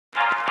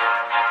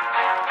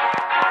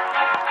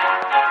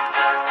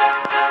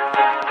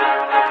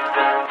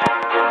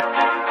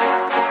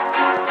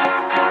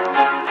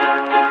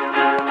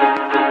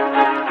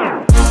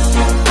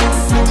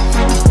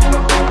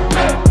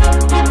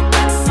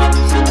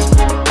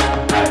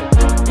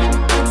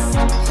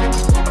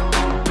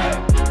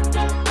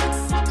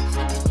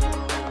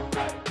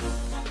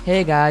Hey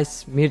guys,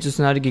 మీరు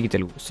చూస్తున్నారు గీకి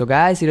Telugu. So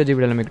guys, ఈరోజు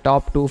వీడియోలో మీకు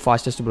టాప్ 2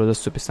 ఫాస్టెస్ట్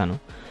బ్రౌజర్స్ చూపిస్తాను.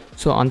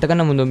 సో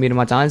అంతకన్నా ముందు మీరు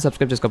మా ఛానల్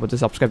సబ్స్క్రైబ్ చేసుకోకపోతే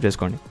సబ్స్క్రైబ్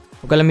చేసుకోండి.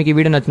 ఒకవేళ మీకు ఈ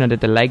వీడియో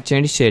నచ్చినట్లయితే లైక్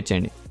చేయండి, షేర్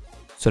చేయండి.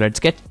 So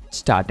let's get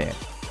started.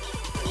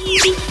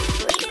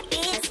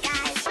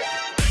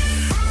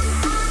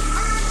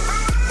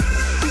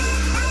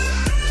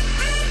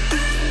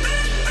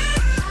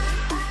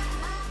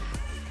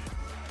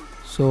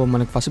 So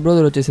మనకు first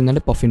browser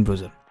వచ్చేసిందంటే puffin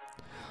browser.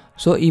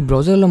 So ఈ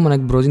బ్రౌజర్లో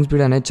మనకు బ్రౌజింగ్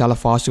స్పీడ్ అనేది చాలా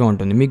ఫాస్ట్గా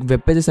ఉంటుంది. మీకు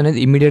వెబ్ పేజెస్ అనేది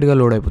ఇమీడియట్గా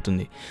లోడ్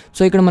అయిపోతుంది.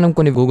 సో ఇక్కడ మనం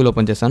కొన్ని గూగుల్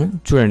ఓపెన్ చేస్తాను,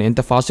 చూడండి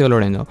ఎంత ఫాస్ట్గా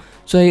లోడ్ అయిందో.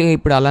 సో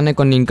ఇప్పుడు అలానే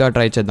కొన్ని ఇంకా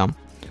ట్రై చేద్దాం.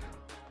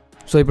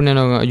 సో ఇప్పుడు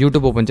నేను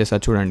యూట్యూబ్ ఓపెన్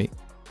చేస్తాను, చూడండి.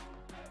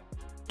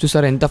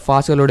 చూసారా ఎంత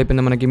ఫాస్ట్గా లోడ్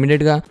అయిపోయిందో, మనకి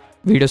ఇమీడియట్గా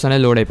వీడియోస్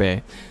అనేది లోడ్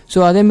అయిపోయాయి. సో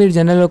అదే మీరు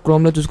జనరల్గా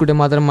క్రోమ్లో చూసుకుంటే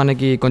మాత్రం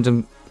మనకి కొంచెం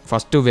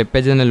ఫస్ట్ వెబ్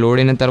పేజ్ అనేది లోడ్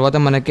అయిన తర్వాత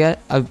మనకి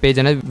ఆ పేజ్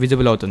అనేది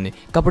విజిబుల్ అవుతుంది.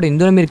 కాబట్టి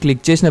ఇందులో మీరు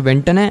క్లిక్ చేసిన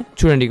వెంటనే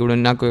చూడండి, ఇప్పుడు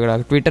నాకు ఇక్కడ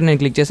ట్విట్టర్ నేను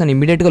క్లిక్ చేస్తాను,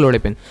 ఇమీడియట్గా లోడ్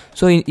అయిపోయింది.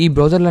 సో ఈ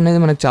బ్రౌజర్లో అనేది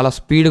మనకు చాలా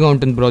స్పీడ్గా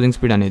ఉంటుంది బ్రౌజింగ్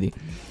స్పీడ్ అనేది.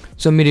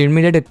 సో మీరు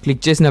ఇమీడియట్గా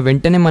క్లిక్ చేసిన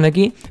వెంటనే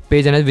మనకి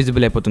పేజ్ అనేది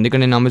విజిబుల్ అయిపోతుంది.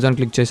 ఇక్కడ నేను అమెజాన్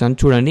క్లిక్ చేశాను,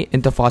 చూడండి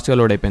ఎంత ఫాస్ట్గా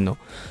లోడ్ అయిపోయిందో.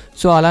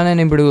 సో అలానే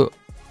నేను ఇప్పుడు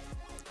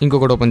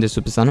ఇంకొకటి ఓపెన్ చేసి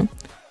చూపిస్తాను,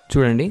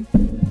 చూడండి.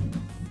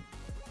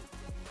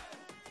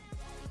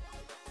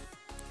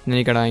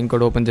 నేను ఇక్కడ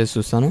ఇంకోటి ఓపెన్ చేసి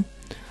చూస్తాను.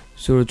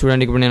 సో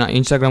చూడండి, ఇప్పుడు నేను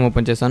ఇన్స్టాగ్రామ్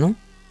ఓపెన్ చేశాను,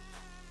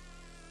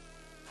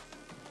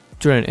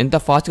 చూడండి ఎంత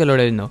ఫాస్ట్గా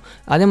లోడ్ అయిందో.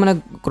 అదే మనకు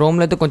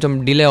క్రోమ్లో అయితే కొంచెం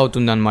డిలే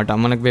అవుతుంది అనమాట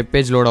మనకు వెబ్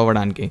పేజ్ లోడ్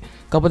అవ్వడానికి.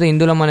 కాకపోతే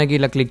ఇందులో మనకి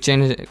ఇలా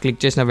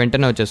క్లిక్ చేసిన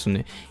వెంటనే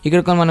వచ్చేస్తుంది.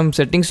 ఇక్కడ మనం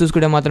సెట్టింగ్స్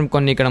చూసుకుంటే మాత్రం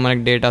కొన్ని ఇక్కడ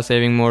మనకి డేటా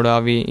సేవింగ్ మోడ్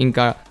అవి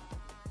ఇంకా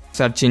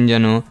సెర్చ్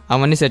ఇంజన్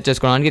అవన్నీ సెట్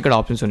చేసుకోవడానికి ఇక్కడ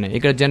ఆప్షన్స్ ఉన్నాయి.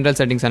 ఇక్కడ జనరల్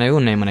సెట్టింగ్స్ అనేవి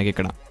ఉన్నాయి మనకి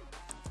ఇక్కడ.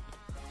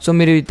 సో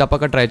మీరు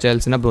తప్పక ట్రై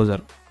చేయాల్సిన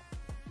బ్రౌజర్.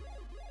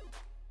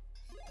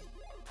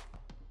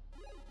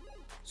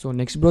 సో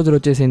నెక్స్ట్ బ్రౌజర్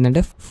వచ్చేసి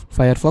ఏంటంటే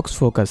ఫైర్ఫాక్స్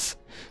ఫోకస్.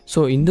 సో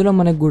ఇందులో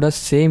మనకు కూడా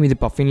సేమ్ ఇది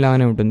పఫిన్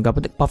లాగానే ఉంటుంది,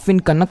 కాకపోతే పఫిన్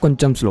కన్నా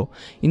కొంచెం స్లో.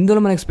 ఇందులో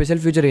మనకి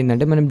స్పెషల్ ఫీచర్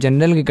ఏంటంటే మనం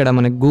జనరల్గా ఇక్కడ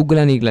మనకి గూగుల్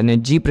అని ఇట్లా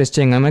నేను జీ ప్రెస్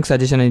చేయగానే మనకి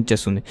సజెషన్ అని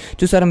ఇచ్చేస్తుంది.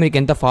 చూసారా మీకు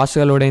ఎంత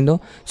ఫాస్ట్గా లోడ్ అయిందో.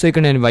 సో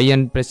ఇక్కడ నేను వై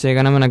అని ప్రెస్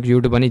చేయగానే మనకు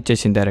యూట్యూబ్ అని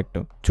ఇచ్చేసింది డైరెక్ట్.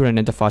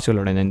 చూడండి ఎంత ఫాస్ట్గా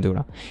లోడ్ అయింది.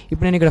 కూడా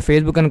ఇప్పుడు నేను ఇక్కడ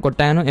ఫేస్బుక్ అని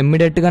కొట్టాను,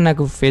 ఇమ్మీడియట్గా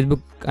నాకు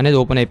ఫేస్బుక్ అనేది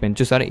ఓపెన్ అయిపోయింది.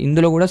 చూసారా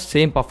ఇందులో కూడా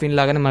సేమ్ పఫిన్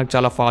లాగానే మనకు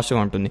చాలా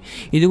ఫాస్ట్గా ఉంటుంది.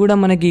 ఇది కూడా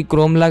మనకి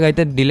క్రోమ్ లాగా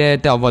అయితే డిలే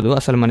అయితే అవ్వదు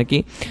అసలు. మనకి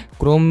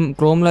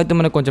క్రోమ్లో అయితే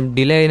మనకు కొంచెం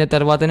డిలే అయిన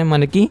తర్వాతనే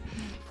మనకి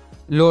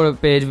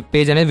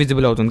పేజ్ అనేది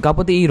విజిబుల్ అవుతుంది.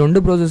 కాకపోతే ఈ రెండు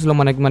బ్రౌజర్స్లో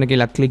మనకి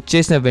ఇలా క్లిక్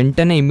చేసిన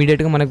వెంటనే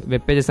ఇమీడియట్గా మనకి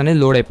వెబ్ పేజెస్ అనేది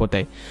లోడ్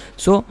అయిపోతాయి.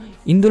 సో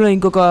ఇందులో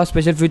ఇంకొక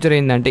స్పెషల్ ఫీచర్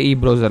ఏంటంటే ఈ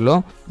బ్రౌజర్లో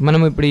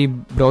మనం ఇప్పుడు ఈ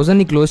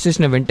బ్రౌజర్ని క్లోజ్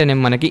చేసిన వెంటనే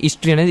మనకి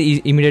హిస్టరీ అనేది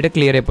ఇమీడియట్గా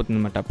క్లియర్ అయిపోతుంది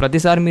అనమాట.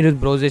 ప్రతిసారి మీరు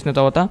బ్రౌజ్ చేసిన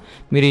తర్వాత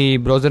మీరు ఈ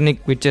బ్రౌజర్ని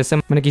క్విట్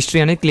చేస్తే మనకి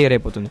హిస్టరీ అనేది క్లియర్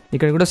అయిపోతుంది.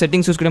 ఇక్కడ కూడా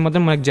సెట్టింగ్స్ చూసుకుంటే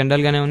మాత్రం మనకి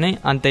జనరల్గానే ఉన్నాయి,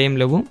 అంత ఏం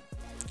లేవు.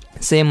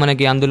 సేమ్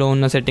మనకి అందులో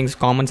ఉన్న సెట్టింగ్స్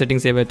కామన్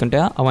సెట్టింగ్స్ ఏవైతే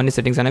ఉంటాయో అవన్నీ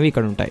సెట్టింగ్స్ అనేవి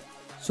ఇక్కడ ఉంటాయి.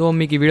 సో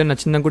మీకు ఈ వీడియో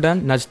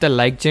నచ్చితే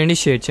లైక్ చేయండి,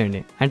 షేర్ చేయండి.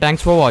 And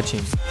thanks for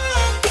watching.